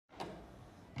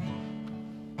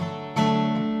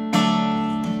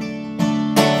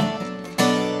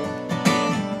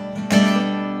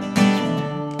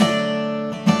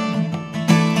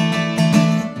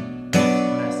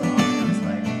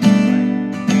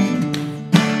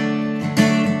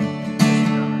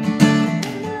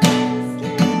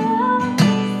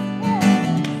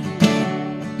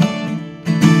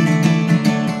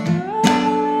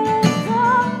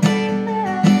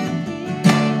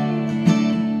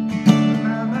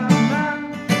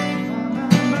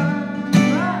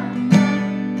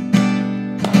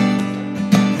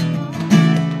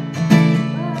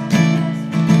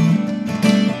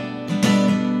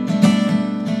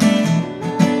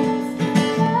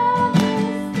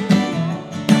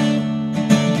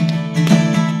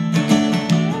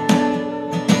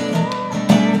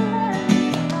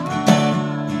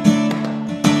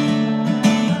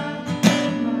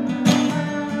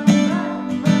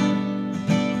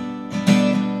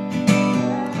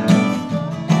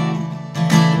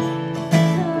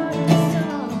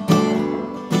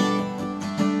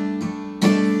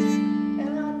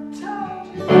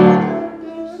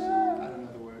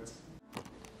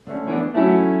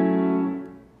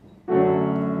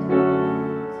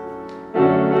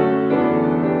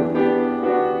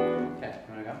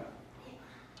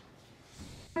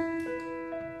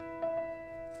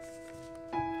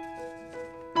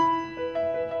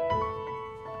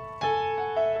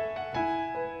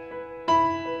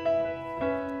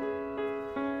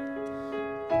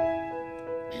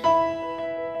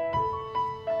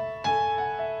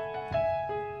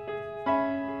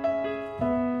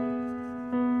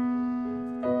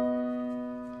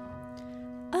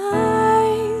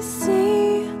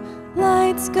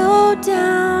slow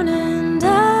down and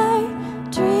I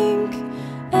drink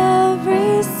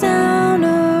every sound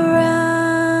around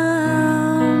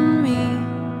me.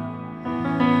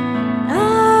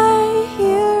 I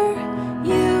hear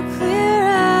you clear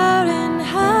out and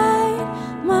hide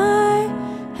my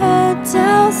head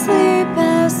till sleep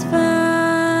has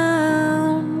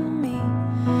found me.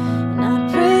 And I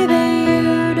pray that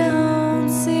you don't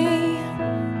see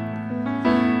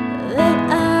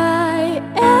that I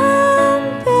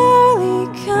am barely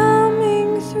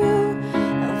coming through,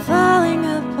 falling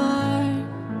apart,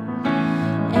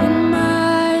 and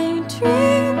my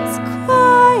dreams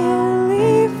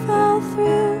quietly fall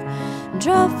through,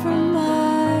 drop from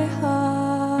my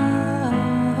heart.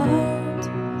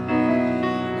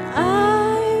 I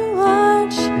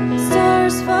watch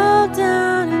stars fall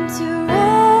down into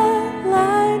red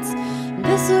lights,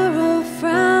 visceral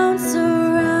frowns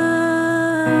surrounding.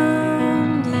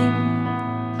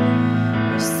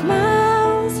 Your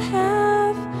smiles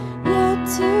have yet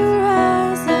to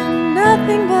rise, and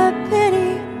nothing but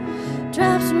pity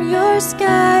drops from your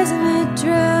skies, and it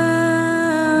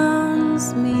drowns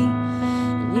me.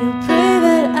 And you pray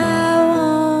that I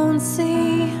won't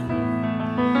see,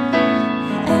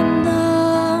 and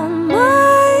all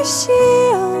my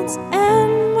shields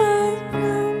and my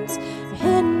crowns are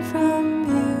hidden from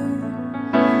you.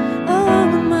 Oh,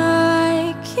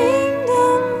 my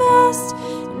kingdom vast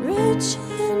and rich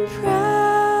and proud,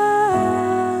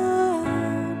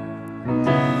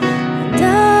 and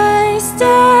I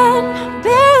stand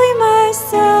barely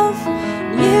myself.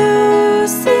 You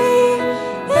see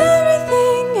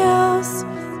everything else.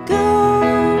 Go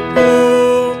be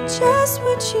just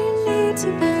what you need to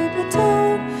be, but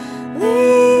don't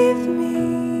leave me.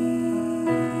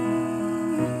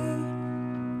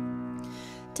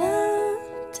 Down,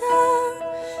 down,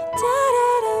 da da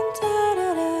dum, da da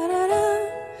da da dum,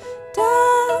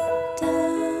 down,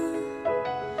 down,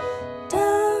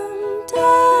 down,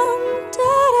 down,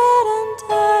 da da dum,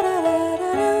 da da da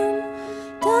da dum,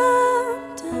 down,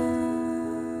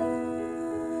 down.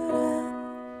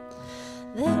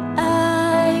 That I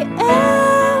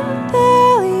am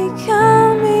barely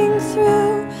coming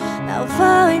through, now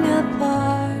falling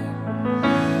apart.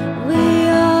 We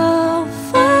all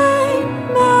find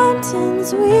mountains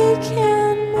we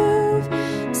can move,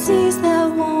 seas that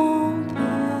won't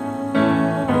part.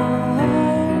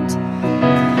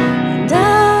 And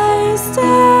I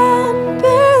stand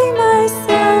barely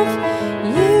myself.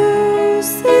 You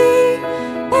see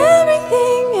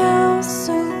everything else.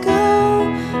 So go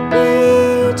be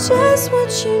just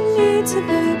what you need to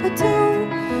be, but don't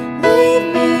leave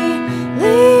me,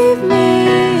 leave me.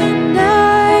 And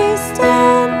I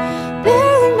stand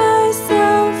barely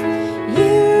myself.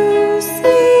 You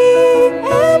see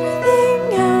everything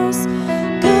else.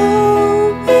 Go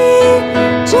be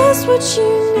just what you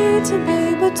need to be,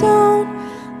 but don't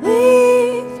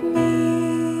leave me.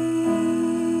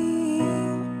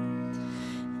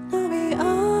 I'll be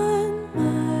on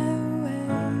my way.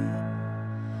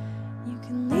 You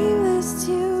can leave this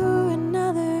to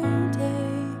another day.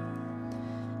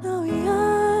 I'll be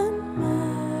on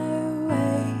my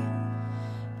way.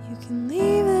 You can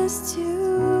leave this to